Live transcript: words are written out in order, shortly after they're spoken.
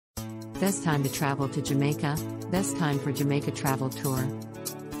Best time to travel to Jamaica. Best time for Jamaica travel tour.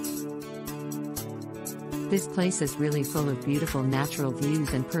 This place is really full of beautiful natural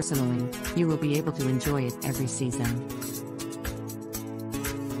views, and personally, you will be able to enjoy it every season.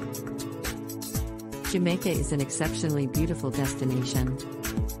 Jamaica is an exceptionally beautiful destination.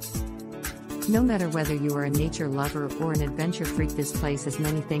 No matter whether you are a nature lover or an adventure freak, this place has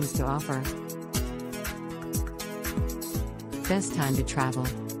many things to offer. Best time to travel.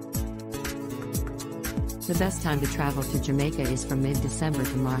 The best time to travel to Jamaica is from mid-December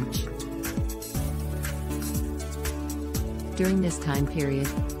to March. During this time period,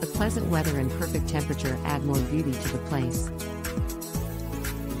 the pleasant weather and perfect temperature add more beauty to the place.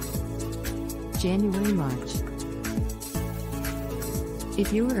 January-March.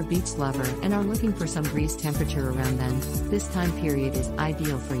 If you are a beach lover and are looking for some breeze temperature around then, this time period is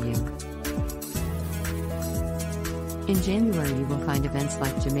ideal for you. In January you will find events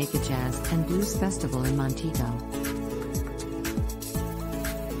like Jamaica Jazz and Blues Festival in Montego.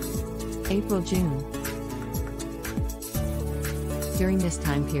 April-June. During this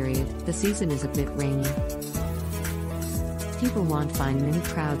time period, the season is a bit rainy. People won't find many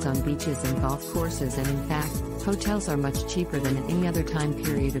crowds on beaches and golf courses, and in fact, hotels are much cheaper than at any other time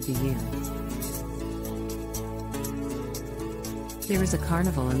period of the year. There is a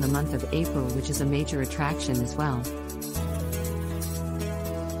carnival in the month of April, which is a major attraction as well.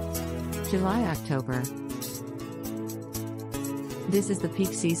 July-October. This is the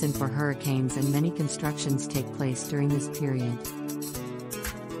peak season for hurricanes, and many constructions take place during this period.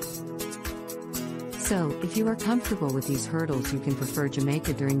 So, if you are comfortable with these hurdles, you can prefer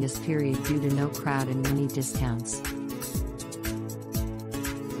Jamaica during this period due to no crowd and many discounts.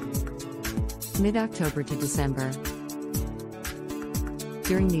 Mid-October to December.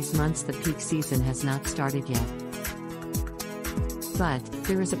 During these months the peak season has not started yet. But,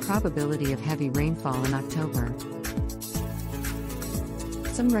 there is a probability of heavy rainfall in October.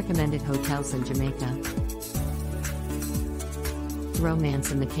 Some recommended hotels in Jamaica. Romance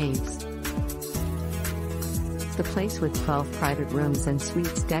in the Caves. The place with 12 private rooms and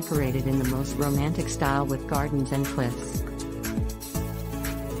suites decorated in the most romantic style with gardens and cliffs.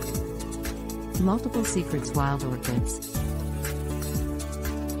 Multiple secrets, wild orchids.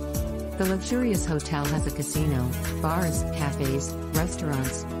 The luxurious hotel has a casino, bars, cafes,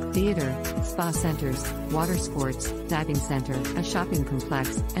 restaurants, theater, spa centers, water sports, diving center, a shopping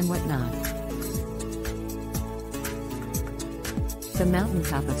complex, and whatnot. The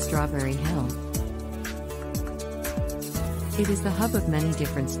mountaintop of Strawberry Hill. It is the hub of many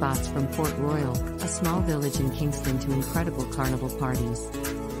different spots, from Port Royal, a small village in Kingston, to incredible carnival parties.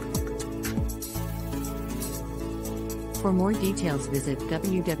 For more details visit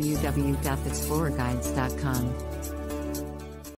www.explorerguides.com.